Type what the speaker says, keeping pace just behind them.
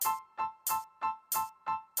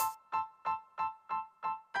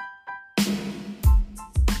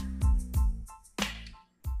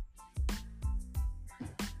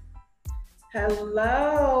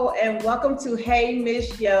Hello and welcome to Hey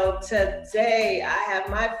Miss Yo. Today I have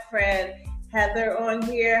my friend Heather on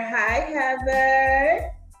here. Hi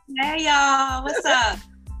Heather. Hey y'all, what's up?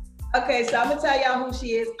 Okay, so I'm gonna tell y'all who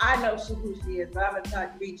she is. I know who she is, but I'm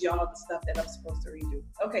gonna read y'all the stuff that I'm supposed to read you.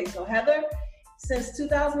 Okay, so Heather, since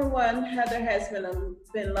 2001, Heather has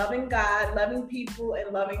been loving God, loving people,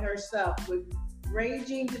 and loving herself with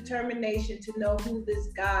raging determination to know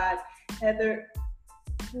Heather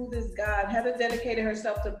Heather dedicated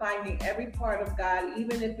herself to finding every part of God,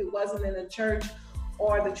 even if it wasn't in a church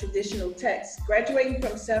or the traditional text. Graduating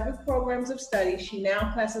from several programs of study, she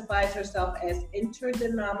now classifies herself as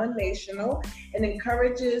interdenominational and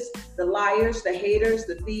encourages the liars, the haters,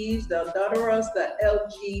 the thieves, the adulterers, the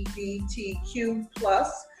LGBTQ+,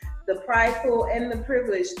 the prideful, and the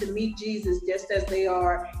privileged to meet Jesus just as they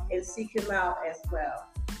are and seek him out as well.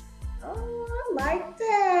 Oh, I like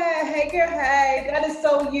that. Hey, girl, hey, that is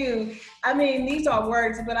so you. I mean, these are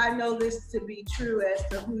words, but I know this to be true as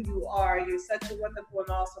to who you are. You're such a wonderful and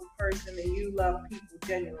awesome person, and you love people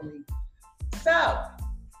genuinely. So,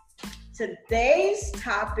 today's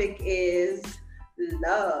topic is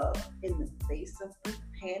love in the face of the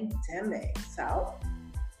pandemic. So,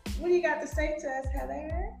 what do you got to say to us,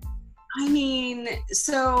 Heather? I mean,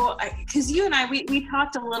 so, because you and I, we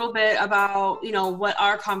talked a little bit about, what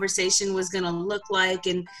our conversation was going to look like.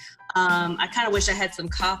 And I kind of wish I had some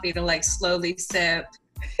coffee to like slowly sip.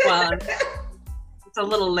 Well, it's a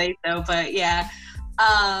little late though, but yeah.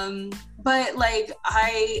 But like,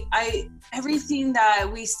 I everything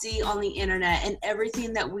that we see on the internet and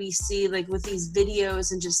everything that we see like with these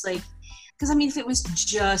videos and just like, because I mean, if it was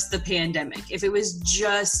just the pandemic, if it was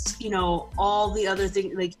just, all the other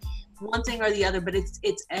things, like one thing or the other, but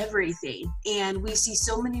it's everything. And we see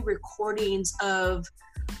so many recordings of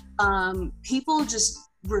people just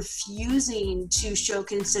refusing to show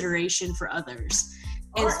consideration for others.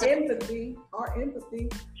 Empathy. Like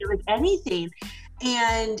anything.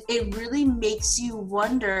 And it really makes you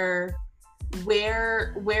wonder,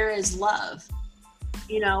 where is love?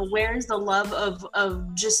 Where's the love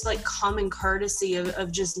of just like common courtesy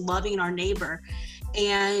of just loving our neighbor?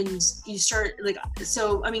 And you start like,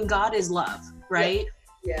 so, I mean, God is love, right?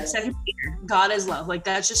 Yeah. Second Peter, God is love. Like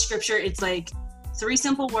that's just scripture. It's like 3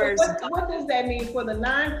 simple words. What does that mean for the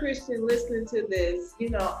non-Christian listening to this?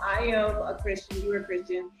 I am a Christian, you're a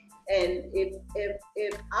Christian. And if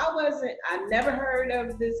I never heard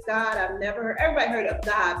of this God, everybody heard of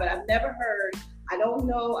God, but I've never heard, I don't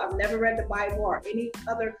know, I've never read the Bible or any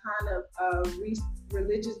other kind of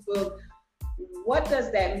religious book. What does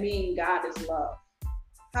that mean, God is love?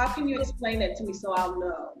 How can you explain that to me so I'll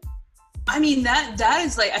know? I mean, that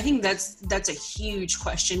is like, I think that's a huge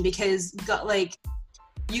question, because God, like,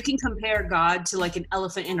 you can compare God to like an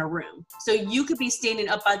elephant in a room. So you could be standing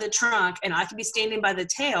up by the trunk and I could be standing by the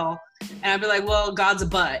tail, and I'd be like, well, God's a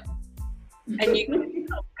butt.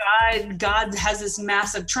 And God has this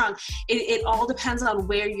massive trunk. It all depends on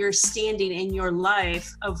where you're standing in your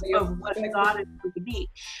life of what God is going to be.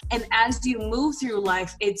 And as you move through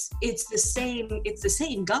life, it's the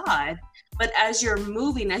same God, but as you're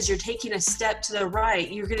moving, as you're taking a step to the right,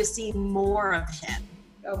 you're going to see more of him.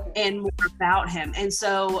 Okay. And more about him. And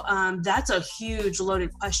so that's a huge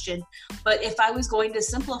loaded question. But if I was going to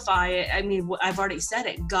simplify it, I mean, I've already said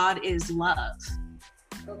it. God is love.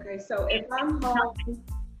 Okay, so if I'm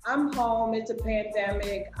home, it's a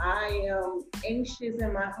pandemic, I am anxious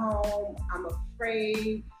in my home, I'm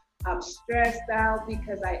afraid, I'm stressed out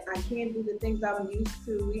because I can't do the things I'm used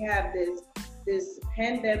to. We have this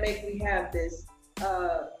pandemic, we have this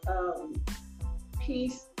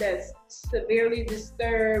peace that's severely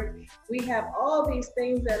disturbed. We have all these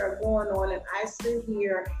things that are going on, and I sit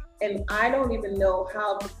here and I don't even know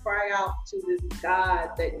how to cry out to this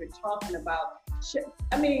God that you're talking about. Share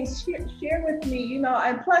with me,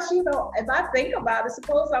 and plus, if I think about it,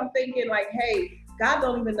 suppose I'm thinking like, hey, God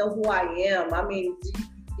don't even know who I am. I mean,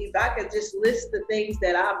 if I could just list the things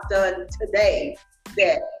that I've done today,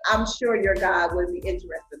 that I'm sure your God would be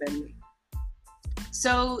interested in me.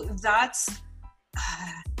 So that's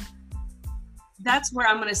where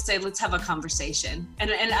I'm going to say, let's have a conversation.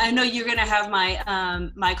 And I know you're going to have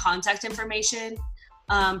my contact information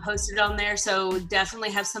posted on there. So definitely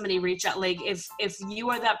have somebody reach out. Like if you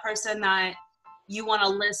are that person that you want to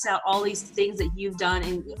list out all these things that you've done,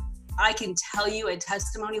 and I can tell you a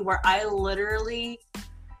testimony where I literally.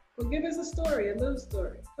 Well, give us a little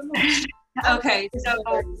story. Come on. Okay.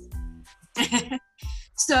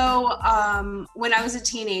 So when I was a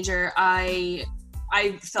teenager, I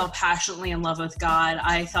I fell passionately in love with God.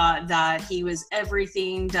 I thought that he was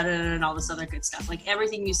everything, and all this other good stuff. Like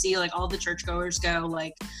everything you see, like all the churchgoers go,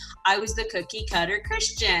 like I was the cookie cutter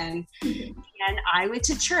Christian. And I went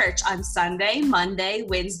to church on Sunday, Monday,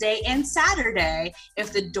 Wednesday, and Saturday.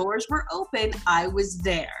 If the doors were open, I was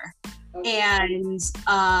there. And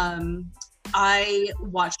I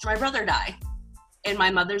watched my brother die in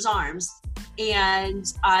my mother's arms. And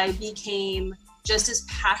I became just as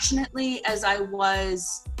passionately as I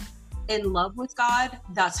was in love with God,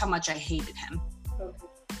 that's how much I hated him. Okay.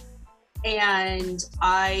 And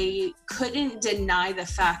I couldn't deny the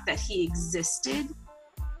fact that he existed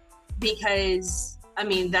because, I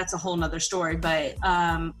mean, that's a whole nother story, but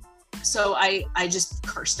so I just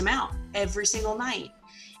cursed him out every single night.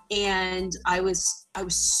 And I was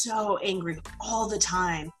so angry all the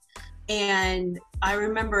time. And I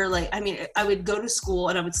remember, like, I mean, I would go to school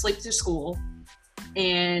and I would sleep through school.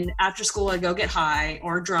 And after school, I'd go get high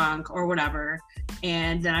or drunk or whatever.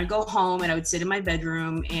 And then I'd go home and I would sit in my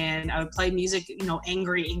bedroom and I would play music, you know,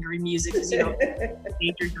 angry music, because, you know,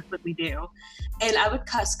 teenagers, that's what we do. And I would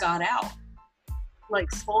cuss God out, like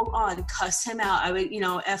full on cuss him out. I would, you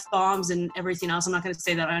know, F-bombs and everything else. I'm not going to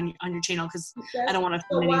say that on your channel because I don't want to.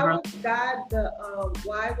 So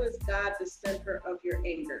why was God the center of your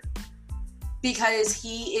anger? Because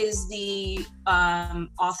he is the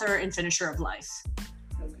author and finisher of life.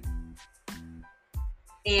 Okay.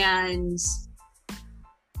 And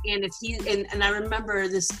if he, and I remember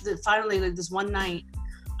finally, like this one night,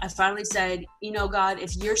 I finally said, you know, God,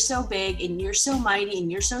 if you're so big and you're so mighty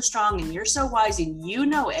and you're so strong and you're so wise and you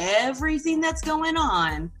know everything that's going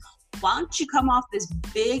on, why don't you come off this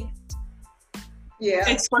big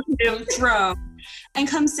explosive throne and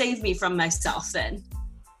come save me from myself then?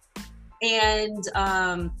 And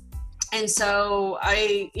so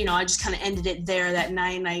I just kind of ended it there that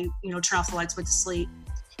night, and I, you know, turned off the lights, went to sleep.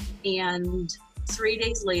 And 3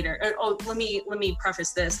 days later, let me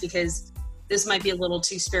preface this because this might be a little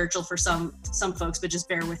too spiritual for some folks, but just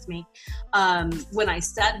bear with me. When I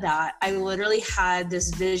said that, I literally had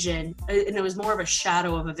this vision, and it was more of a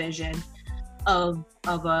shadow of a vision of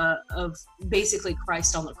basically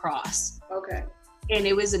Christ on the cross. Okay. And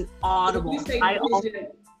it was an audible.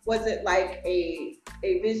 Was it like a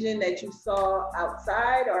vision that you saw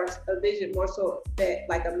outside, or a vision more so that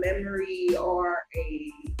like a memory, or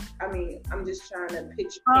I'm just trying to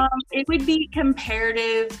picture. It would be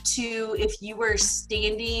comparative to if you were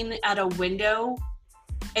standing at a window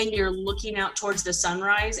and you're looking out towards the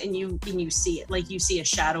sunrise and you see it, like you see a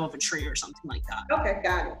shadow of a tree or something like that. Okay,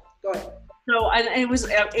 got it. Go ahead. So I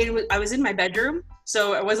was in my bedroom,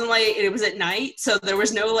 so it wasn't like it was at night, so there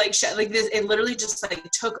was no like like this. It literally just like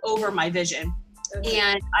took over my vision, okay.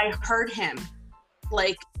 And I heard him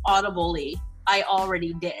like audibly. I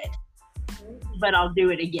already did, but I'll do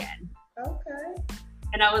it again. Okay.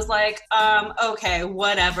 And I was like, okay,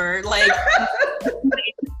 whatever. Like,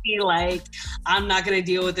 like I'm not gonna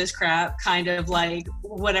deal with this crap. Kind of like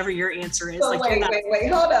whatever your answer is. So like,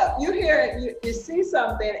 wait, hold up. You hear it, you see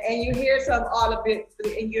something, and you hear some all of it,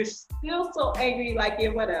 and you're still so angry, like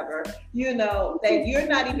whatever. You know that you're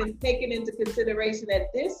not even taking into consideration that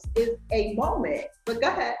this is a moment. But go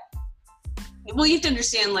ahead. Well, you have to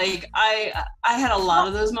understand, like, I had a lot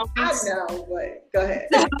of those moments. I know, but go ahead.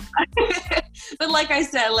 But like I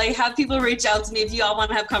said, like, have people reach out to me if you all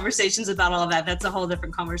want to have conversations about all of that. That's a whole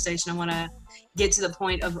different conversation. I want to get to the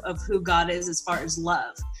point of who God is as far as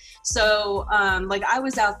love. So, like, I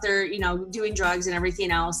was out there, you know, doing drugs and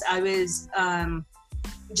everything else. I was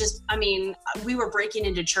we were breaking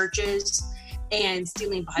into churches and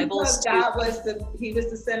stealing Bibles. Because God he was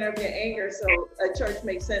the center of your anger, so a church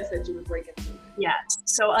makes sense that you would break into. Yes.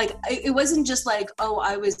 So like it wasn't just like, oh,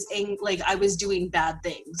 I was doing bad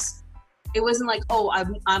things. It wasn't like, oh,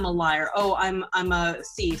 I'm a liar. Oh, I'm a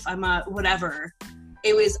thief. I'm a whatever.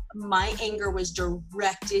 It was, my anger was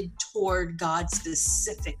directed toward God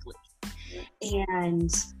specifically. And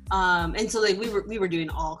so like we were doing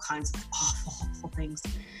all kinds of awful things.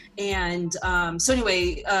 And so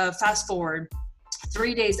anyway, fast forward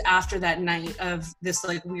 3 days after that night of this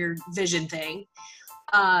like weird vision thing,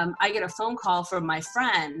 I get a phone call from my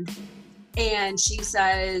friend, and she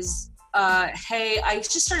says, hey, I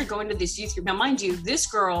just started going to this youth group. Now, mind you, this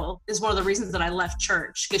girl is one of the reasons that I left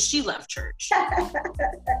church, because she left church.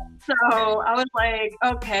 So I was like,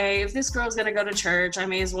 okay, if this girl's going to go to church, I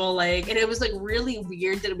may as well and it was like really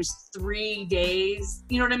weird that it was 3 days.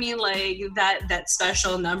 You know what I mean? Like that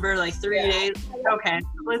special number, like 3 days. Okay,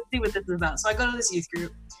 let's see what this is about. So I go to this youth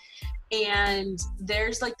group, and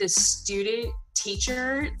there's like this student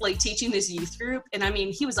teacher, like teaching this youth group. And I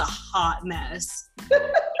mean, he was a hot mess.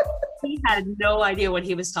 he had no idea what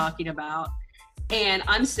he was talking about. And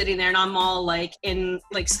I'm sitting there and I'm all like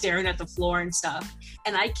staring at the floor and stuff.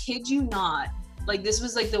 And I kid you not, like this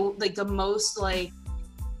was like the most like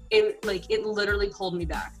it literally pulled me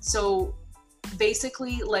back. So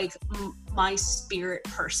basically like my spirit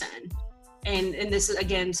person, and this is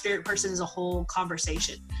again, spirit person is a whole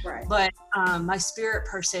conversation. Right. But my spirit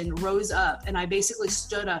person rose up and I basically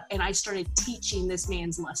stood up and I started teaching this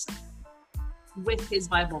man's lesson with his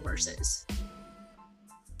Bible verses.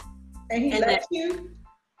 And he left you?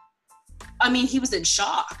 I mean, he was in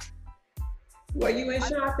shock. Were you in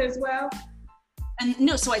shock as well? And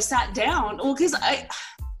no, so I sat down. Well, because I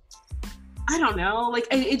don't know. Like,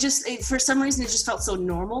 it for some reason, it just felt so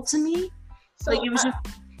normal to me. So like, it was just...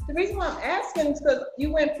 The reason why I'm asking is because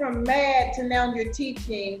you went from mad to now you're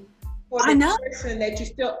teaching for the person that you're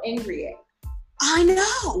still angry at. I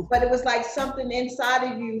know. But it was like something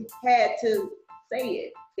inside of you had to say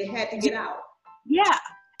it. It had to get out. Yeah.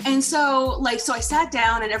 And so I sat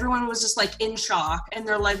down and everyone was just like in shock. And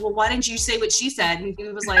they're like, well, why didn't you say what she said? And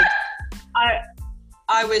he was like,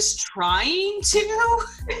 I was trying to.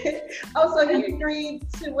 Oh, so he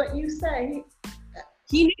agreed to what you say.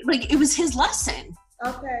 He like, it was his lesson.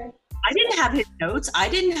 Okay. I didn't have his notes. I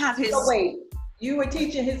didn't have his. So wait, you were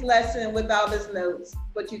teaching his lesson without his notes,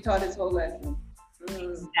 but you taught his whole lesson.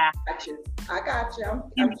 Exactly. I got you.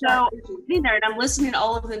 And so sitting there and I'm listening to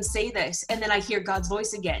all of them say this, and then I hear God's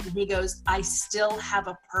voice again. And he goes, I still have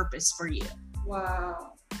a purpose for you.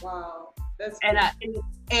 Wow. That's and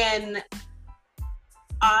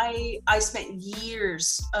I spent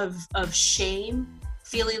years of shame,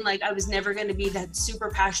 feeling like I was never going to be that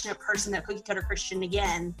super passionate person, that cookie cutter Christian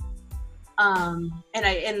again. And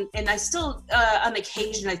I still, on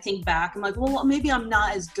occasion, I think back, I'm like, well, maybe I'm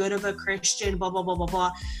not as good of a Christian, blah, blah, blah, blah,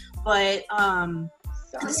 blah. But, so, I mean,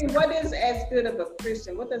 what is as good of a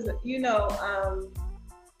Christian? What does it,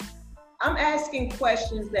 I'm asking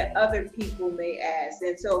questions that other people may ask.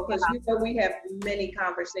 And so, because we have many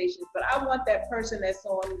conversations, but I want that person that's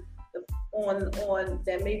on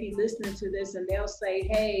that may be listening to this and they'll say,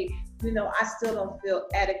 hey, I still don't feel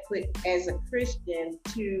adequate as a Christian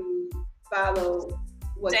to follow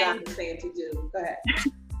what God is saying to do. Go ahead.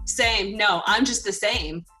 Same. No, I'm just the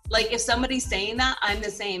same. Like if somebody's saying that, I'm the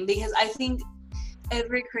same, because I think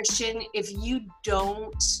every Christian, if you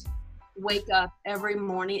don't wake up every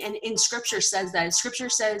morning, and in scripture says that, scripture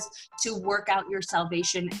says to work out your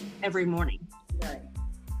salvation every morning. Right.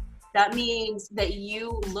 That means that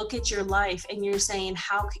you look at your life and you're saying,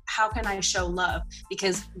 how can I show love?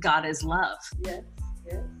 Because God is love. Yes.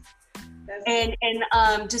 And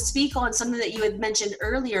to speak on something that you had mentioned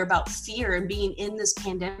earlier about fear and being in this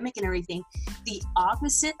pandemic and everything, the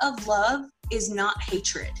opposite of love is not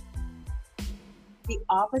hatred. The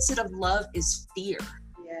opposite of love is fear.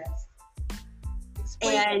 Yes.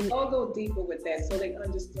 Explain a little deeper with that so they can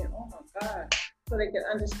understand. Oh my God. So they can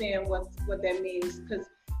understand what that means. Because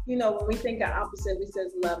when we think of opposite, we say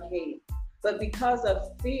love, hate. But because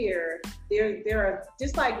of fear, there are,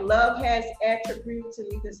 just like love has attributes,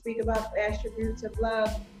 and you can speak about attributes of love.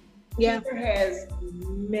 Yeah. Fear has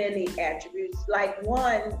many attributes. Like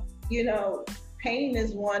one, pain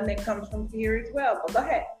is one that comes from fear as well. But go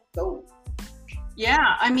ahead, go.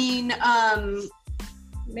 Yeah, I mean,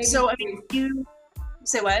 you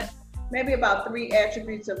say what? Maybe about 3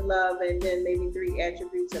 attributes of love, and then maybe 3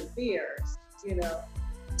 attributes of fear.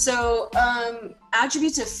 So,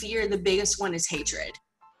 attributes of fear, the biggest one is hatred.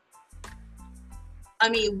 I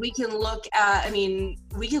mean, we can look at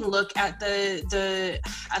the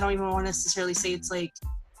I don't even want to necessarily say it's like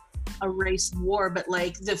a race war, but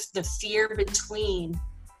like the fear between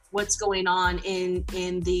what's going on in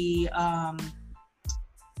the,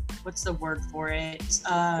 what's the word for it?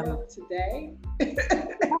 Today?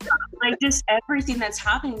 Like just everything that's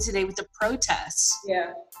happening today with the protests.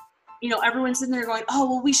 Yeah. Everyone's sitting there going, oh,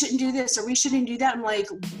 well, we shouldn't do this or we shouldn't do that. I'm like,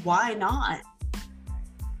 why not?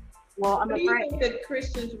 Well, I'm afraid. What do you think the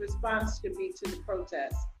Christians' response should be to the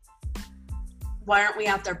protest? Why aren't we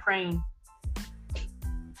out there praying?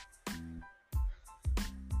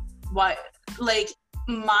 Why? Like,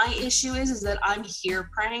 my issue is that I'm here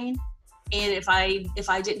praying. And if I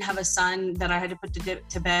didn't have a son that I had to put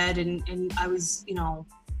to bed and I was,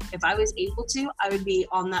 if I was able to, I would be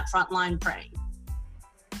on that front line praying.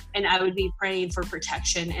 And I would be praying for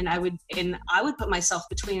protection, and I would put myself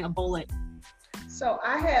between a bullet. So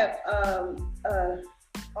I have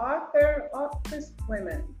author,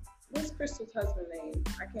 What's Crystal's husband's name?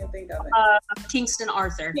 I can't think of it. Kingston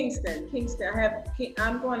Arthur. Kingston.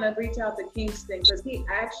 I'm going to reach out to Kingston because he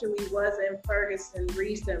actually was in Ferguson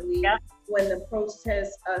recently when the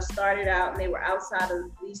protests started out, and they were outside of the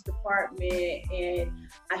police department, and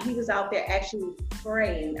he was out there actually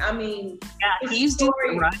praying. I mean, his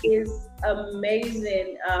story is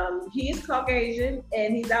amazing. He is Caucasian,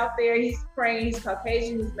 and he's out there. He's praying. He's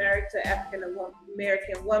Caucasian. He's married to African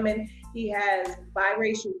American woman. He has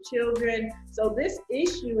biracial children. So this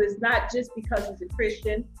issue is not just because he's a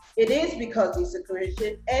Christian. It is because he's a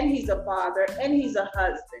Christian, and he's a father, and he's a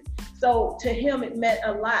husband. So to him, it meant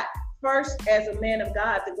a lot. First, as a man of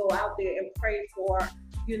God, to go out there and pray for,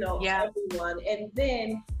 everyone. And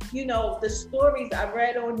then, the stories I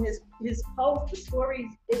read on his post, the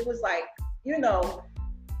stories, it was like,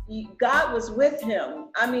 God was with him.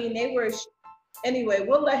 I mean, they were... Anyway,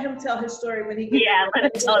 we'll let him tell his story when he gets let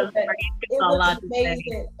him tell his story. It was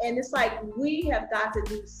amazing. And it's like, we have got to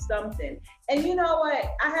do something. And you know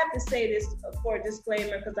what? I have to say this for a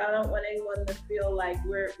disclaimer, because I don't want anyone to feel like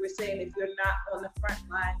we're saying if you're not on the front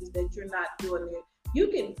lines that you're not doing it. You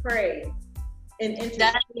can pray and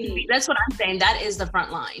intercede. That's what I'm saying. That is the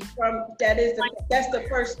front line. That's the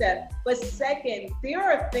first step. But second, there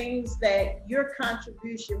are things that your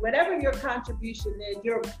contribution, whatever your contribution is,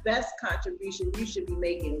 your best contribution you should be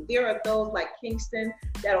making. There are those like Kingston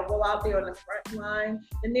that'll go out there on the front line,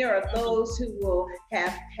 and there are those who will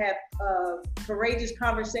have courageous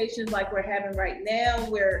conversations like we're having right now,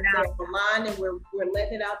 where they're aligned and we're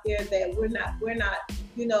letting it out there that we're not,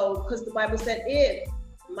 because the Bible said, if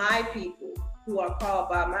my people who are called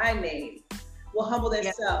by my name will humble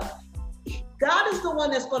themselves. God is the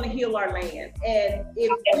one that's going to heal our land. And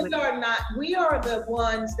if we are the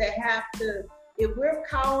ones that have to, if we're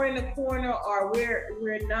cowering in the corner, or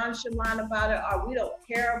we're nonchalant about it, or we don't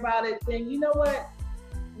care about it, then you know what?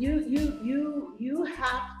 You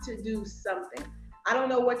have to do something. I don't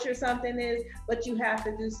know what your something is, but you have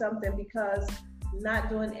to do something, because not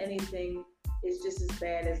doing anything is just as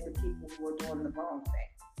bad as the people who are doing the wrong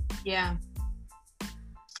thing. Yeah.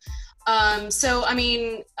 So, I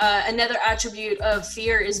mean, another attribute of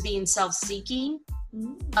fear is being self-seeking.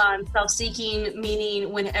 Self-seeking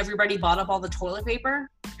meaning when everybody bought up all the toilet paper.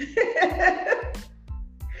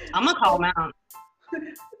 I'm gonna call them out.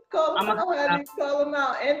 Call them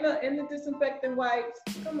out. And the disinfectant wipes.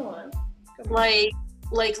 Come on. Like,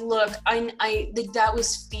 look, that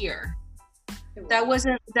was fear. That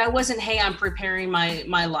wasn't, hey, I'm preparing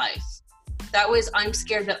my life. That was, I'm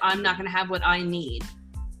scared that I'm not gonna have what I need.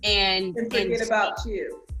 And forget about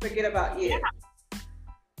you. Yeah.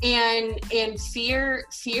 And fear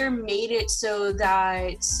made it so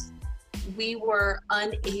that we were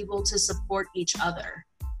unable to support each other.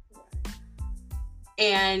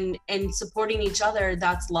 And supporting each other,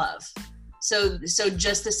 that's love. So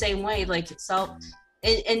just the same way, like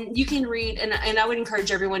and you can read, and I would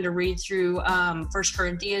encourage everyone to read through 1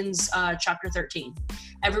 Corinthians chapter 13.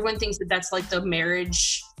 Everyone thinks that that's like the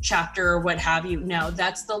marriage chapter or what have you. No,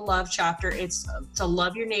 that's the love chapter. It's to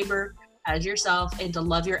love your neighbor as yourself, and to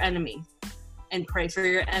love your enemy, and pray for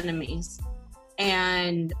your enemies.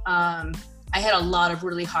 And I had a lot of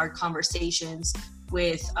really hard conversations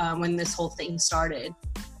with when this whole thing started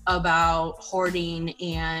about hoarding,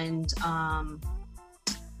 and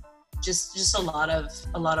just a lot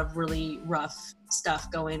of really rough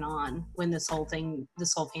stuff going on when this whole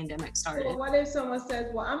pandemic started. Well, what if someone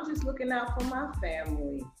says, well, I'm just looking out for my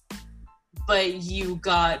family? But you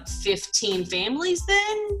got 15 families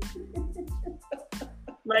then?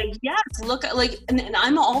 Like, yes, look, like, and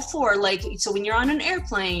I'm all for, like, so when you're on an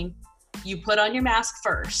airplane, you put on your mask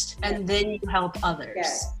first, and then you help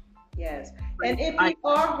others. Yes. And if you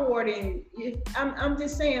are hoarding, I'm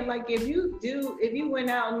just saying, like, if you went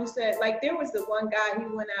out and you said, like, there was the one guy, he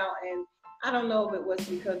went out, and I don't know if it was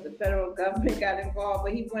because the federal government got involved,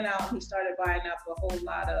 but he went out and he started buying up a whole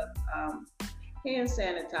lot of hand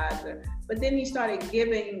sanitizer, but then he started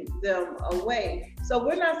giving them away. So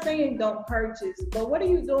we're not saying don't purchase, but what are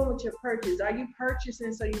you doing with your purchase? Are you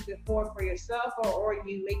purchasing so you can afford for yourself, or are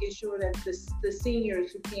you making sure that the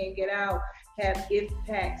seniors who can't get out have gift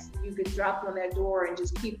packs you could drop on their door and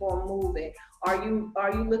just keep on moving? Are you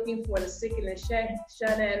looking for the sick and the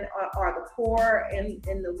shut in, or the poor in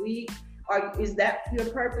the week? Is that your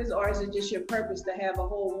purpose, or is it just your purpose to have a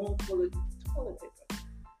whole room full of toilet paper?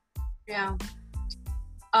 Yeah.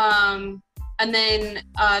 And then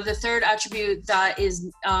the third attribute that is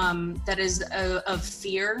of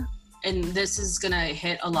fear, and this is gonna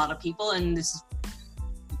hit a lot of people, and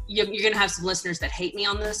you're gonna have some listeners that hate me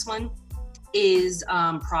on this one, is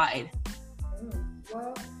pride.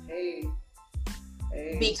 Well, hey.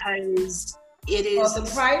 because it is. Well,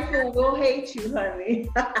 the prideful will hate you, honey.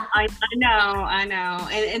 I know,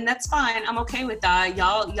 and that's fine. I'm okay with that.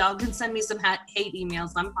 Y'all can send me some hate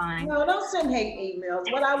emails. I'm fine. No, don't send hate emails.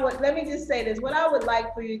 Let me just say this. What I would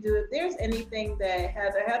like for you to do, if there's anything that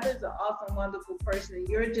Heather's an awesome, wonderful person, and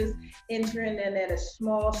you're just entering in at a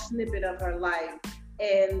small snippet of her life.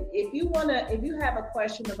 And if you have a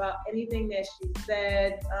question about anything that she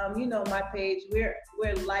said, my page, we're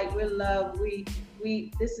light, we're love,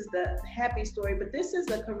 this is the happy story, but this is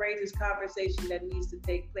a courageous conversation that needs to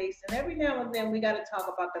take place. And every now and then we got to talk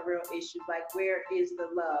about the real issues, like where is the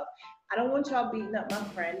love? I don't want y'all beating up my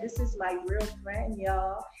friend. This is my real friend,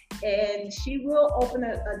 y'all. And she will open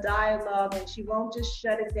a dialogue, and she won't just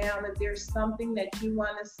shut it down. If there's something that you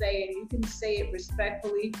want to say and you can say it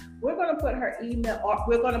respectfully, we're going to put her email, or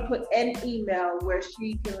we're going to put an email where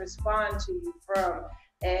she can respond to you from.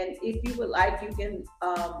 And if you would like, you can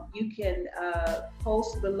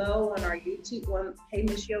post below on our YouTube, on Hey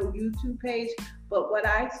Miss Yo YouTube page. But what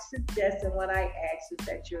I suggest and what I ask is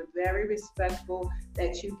that you're very respectful,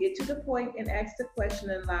 that you get to the point and ask the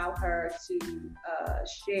question and allow her to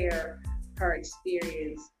share her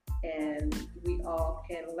experience, and we all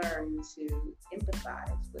can learn to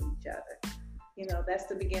empathize with each other. That's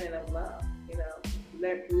the beginning of love,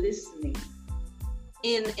 listening.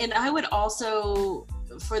 And I would also,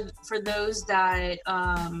 for those that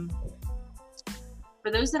are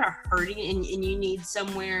hurting and you need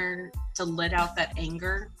somewhere to let out that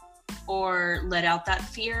anger or let out that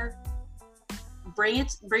fear, bring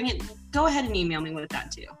it, go ahead and email me with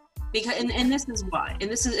that too. Because, and this is why,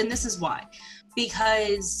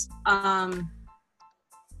 because,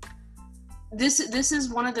 this is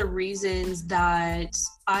one of the reasons that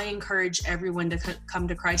I encourage everyone to come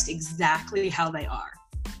to Christ exactly how they are.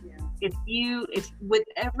 If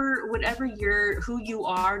whatever who you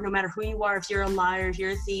are, no matter who you are, if you're a liar, if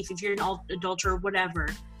you're a thief, if you're an adulterer, whatever,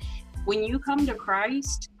 when you come to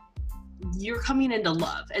Christ, you're coming into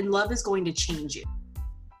love, and love is going to change you.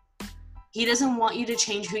 He doesn't want you to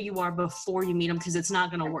change who you are before you meet him, because it's not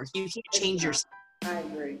going to work. You can't change yourself. I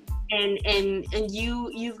agree. And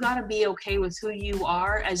you've got to be okay with who you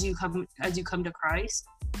are as you come to Christ,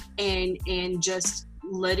 and just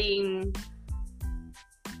letting.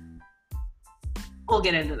 We'll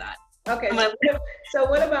get into that. Okay. So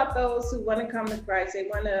what about those who want to come to Christ? They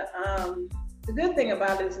want to. The good thing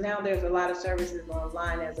about it is now there's a lot of services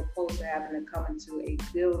online, as opposed to having to come into a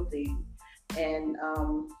building and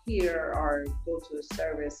hear or go to a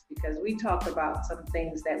service, because we talked about some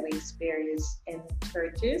things that we experience in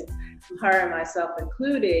churches, her and myself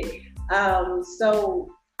included.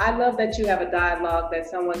 So I love that you have a dialogue, that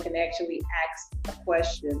someone can actually ask a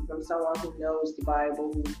question from someone who knows the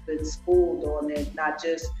Bible, who's been schooled on it, not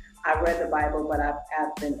just I read the Bible, but I've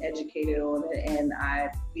been educated on it, and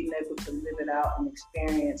I've been able to live it out and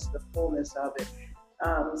experience the fullness of it.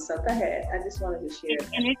 So go ahead. I just wanted to share.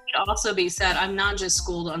 And it should also be said, I'm not just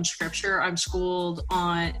schooled on scripture. I'm schooled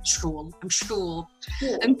on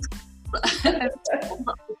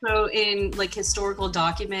so in like historical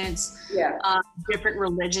documents, different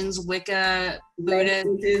religions, Wicca,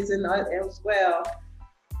 Buddhism, and as well.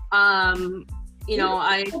 I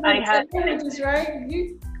had languages, right?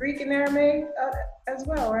 You Greek and Aramaic as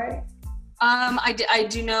well, right? I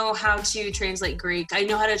do know how to translate Greek. I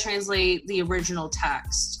know how to translate the original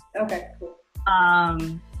text. Okay, cool.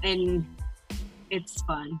 And it's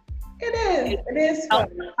fun. It is fun.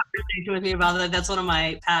 Conversation with me about that. That's one of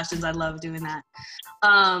my passions. I love doing that.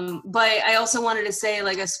 But I also wanted to say,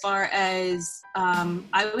 like, as far as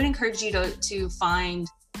I would encourage you to find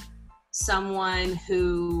someone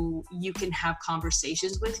who you can have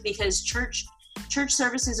conversations with, because church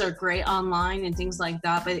services are great online and things like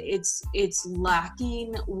that, but it's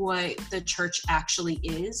lacking what the church actually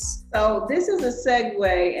is. So this is a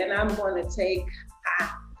segue, and I'm going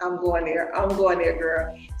there,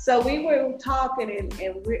 girl. So we were talking, and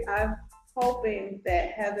I'm hoping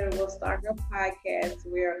that Heather will start a podcast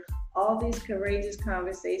where all these courageous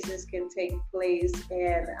conversations can take place,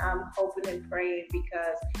 and I'm hoping and praying,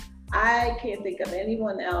 because I can't think of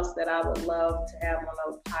anyone else that I would love to have on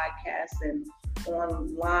a podcast and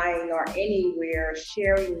online or anywhere,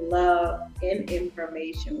 sharing love and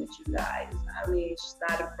information with you guys. I mean, she's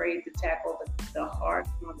not afraid to tackle the hard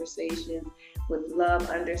conversations with love,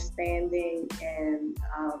 understanding, and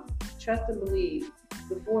trust and believe.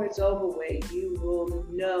 Before it's over with, you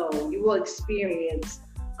will experience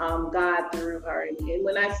God through her. And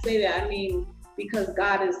when I say that, I mean, because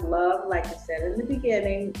God is love, like I said in the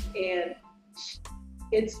beginning, and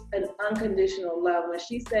it's an unconditional love. When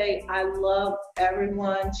she say, I love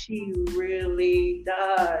everyone, she really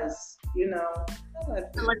does, Unless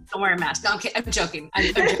you don't wear a mask. No, I'm joking.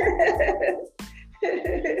 I'm joking.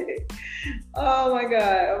 Oh my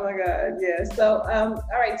God. Yeah. So,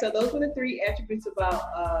 all right. So those were the 3 attributes about,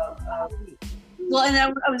 well, and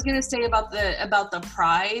I was going to say about the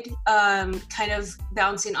pride, kind of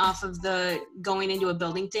bouncing off of the going into a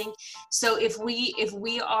building thing. So if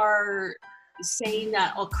we are saying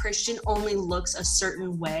that a Christian only looks a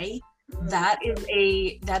certain way, that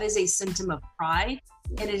is a symptom of pride,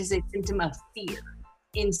 and it is a symptom of fear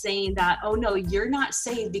in saying that, oh no, you're not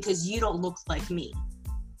saved because you don't look like me.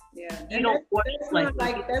 Yeah, you don't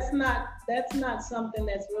that's not something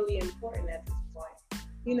that's really important at this point.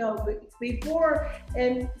 You know, before,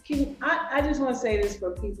 and I just want to say this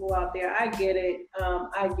for people out there. I get it.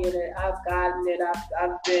 I've gotten it.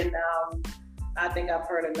 I've been. I think I've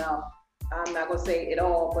heard enough. I'm not gonna say it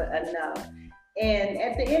all, but enough. And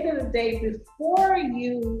at the end of the day, before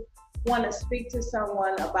you want to speak to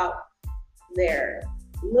someone about their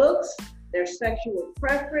looks, their sexual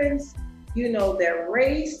preference, you know, their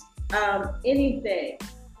race, anything.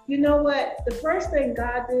 You know what? The first thing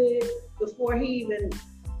God did before he even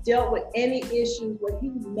dealt with any issues when he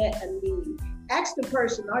met a need, ask the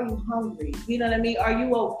person, are you hungry? You know what I mean? Are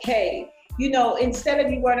you okay? You know, instead of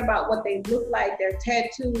you worrying about what they look like, their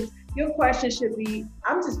tattoos, your question should be,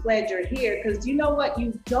 I'm just glad you're here, because you know what?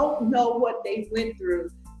 You don't know what they went through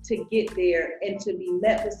to get there, and to be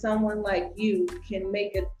met with someone like you can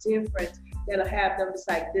make a difference that'll have them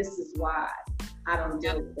decide, this is why I don't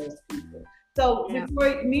deal with those people. So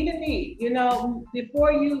before meet a need, you know,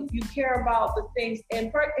 before you care about the things,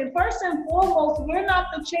 and first and foremost, we're not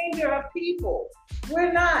the changer of people.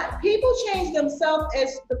 We're not. People change themselves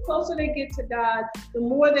as the closer they get to God, the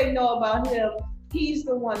more they know about him. He's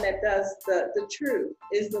the one that does the truth,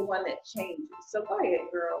 is the one that changes. So go ahead,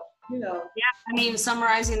 girl. You know. Yeah, I mean,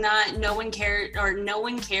 summarizing that, no one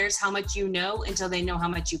cares how much you know until they know how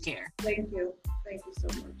much you care. Thank you so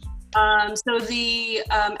much. So the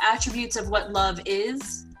attributes of what love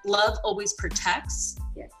is: love always protects,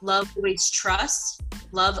 love always trusts,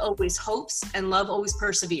 love always hopes, and love always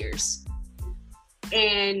perseveres.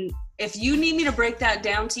 And if you need me to break that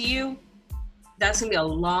down to you, that's gonna be a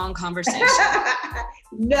long conversation.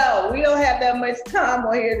 No, we don't have that much time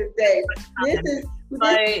on here today.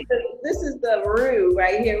 This is the roux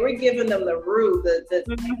right here. We're giving them the roux, the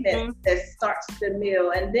thing that starts the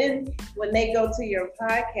meal. And then when they go to your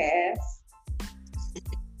podcast,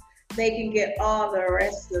 they can get all the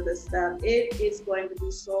rest of the stuff. It is going to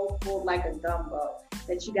be so full, like a gumbo,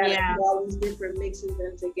 that you got to put all these different mixes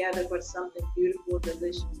in together for something beautiful,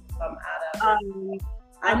 delicious to come out of it.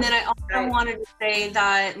 And then I also wanted to say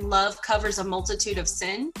that love covers a multitude of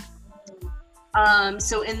sin.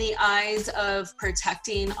 So in the eyes of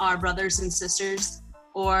protecting our brothers and sisters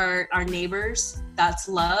or our neighbors, that's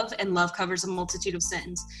love, and love covers a multitude of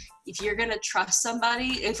sins. If you're going to trust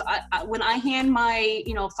somebody, when I hand my,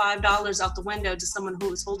 $5 out the window to someone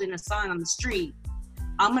who is holding a sign on the street,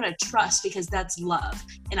 I'm going to trust, because that's love,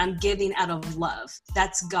 and I'm giving out of love.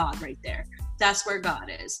 That's God right there. That's where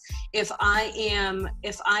God is. If I am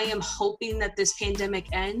hoping that this pandemic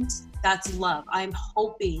ends, that's love. I'm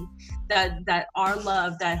hoping that our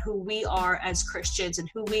love, that who we are as Christians and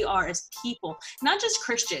who we are as people, not just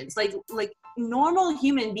Christians, like normal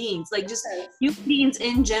human beings, like just human beings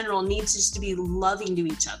in general, needs just to be loving to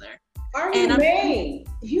each other. Are humane.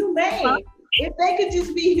 If they could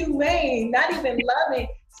just be humane, not even loving.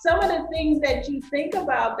 Some of the things that you think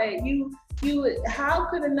about, that you how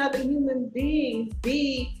could another human being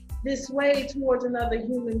be this way towards another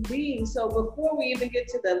human being? So before we even get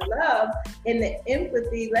to the love and the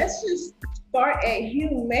empathy, let's just start at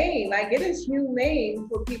humane. Like, it is humane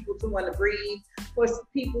for people to want to breathe, for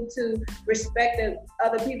people to respect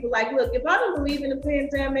other people. Like, look, if I don't believe in the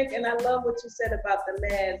pandemic, and I love what you said about the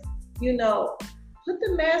mask, put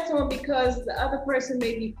the mask on, because the other person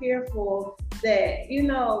may be fearful that,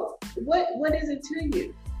 what is it to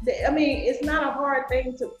you? I mean, it's not a hard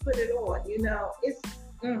thing to put it on,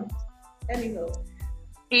 anywho.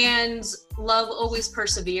 And love always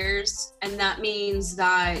perseveres. And that means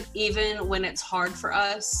that even when it's hard for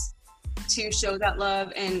us to show that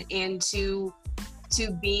love and to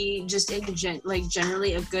be just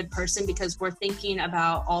generally a good person, because we're thinking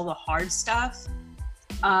about all the hard stuff,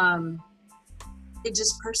 it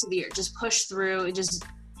just persevere, just push through.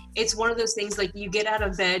 It's one of those things, like, you get out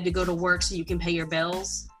of bed to go to work so you can pay your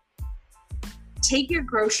bills. Take your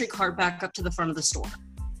grocery cart back up to the front of the store.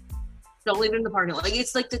 Don't leave it in the parking lot. Like,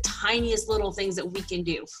 it's like the tiniest little things that we can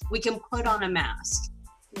do. We can put on a mask.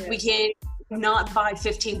 Yeah. not buy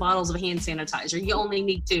 15 bottles of hand sanitizer. You only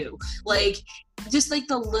need 2. Like, just like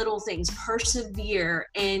the little things, persevere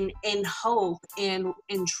and hope and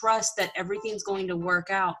trust that everything's going to work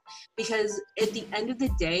out. Because at the end of the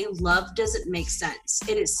day, love doesn't make sense.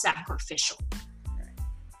 It is sacrificial.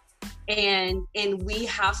 And we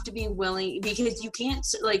have to be willing, because you can't,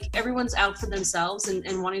 like, everyone's out for themselves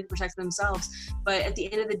and wanting to protect themselves. But at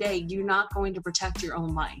the end of the day, you're not going to protect your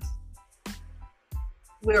own life.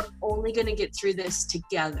 We're only going to get through this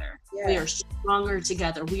together. Yes. We are stronger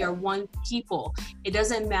together. We are one people. It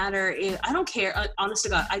doesn't matter if, I don't care, honest to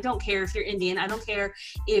God, I don't care if you're Indian. I don't care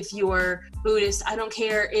if you're Buddhist. I don't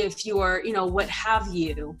care if you're, what have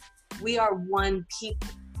you. We are one people.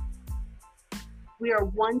 We are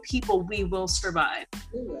one people. We will survive.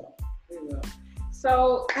 We will.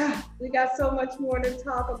 So we got so much more to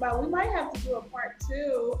talk about. We might have to do a part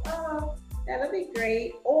 2. That'll be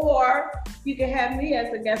great. Or you can have me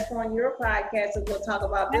as a guest on your podcast and we'll talk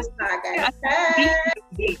about this podcast.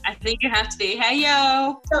 Hey. I think you have to be. Hey,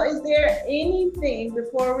 yo. So is there anything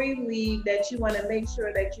before we leave that you want to make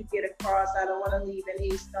sure that you get across? I don't want to leave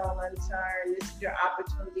any stone unturned. This is your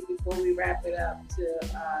opportunity before we wrap it up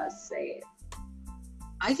to say it.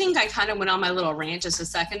 I think I kind of went on my little rant just a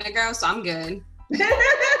second ago, so I'm good.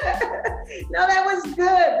 No, that was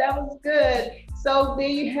good. So there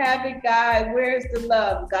you have it, guys. Where's the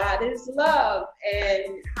love? God is love.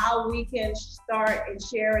 And how we can start and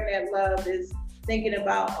sharing that love is thinking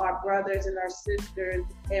about our brothers and our sisters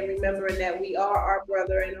and remembering that we are our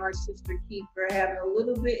brother and our sister keeper, having a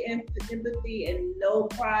little bit empathy and no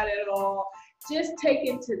pride at all. Just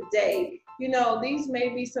taking today. These may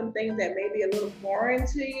be some things that may be a little foreign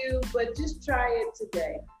to you, but just try it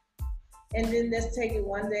today. And then let's take it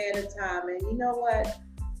one day at a time. And you know what?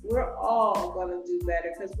 We're all going to do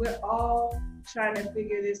better because we're all trying to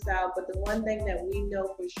figure this out. But the one thing that we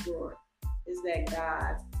know for sure is that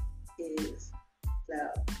God is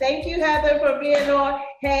love. Thank you, Heather, for being on.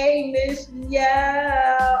 Hey, Miss Yo.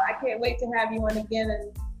 I can't wait to have you on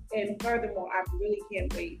again. And furthermore, I really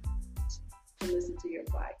can't wait to listen to your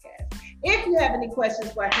podcast. If you have any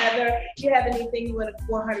questions for Heather, if you have anything you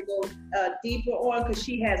want her to go deeper on, because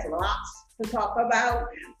she has lots to talk about,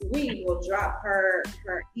 we will drop her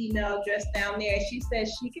email address down there. She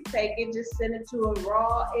says she can take it, just send it to her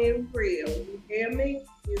raw and real. You hear me?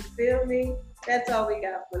 You feel me? That's all we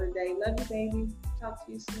got for today. Love you, baby. Talk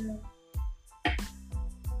to you soon.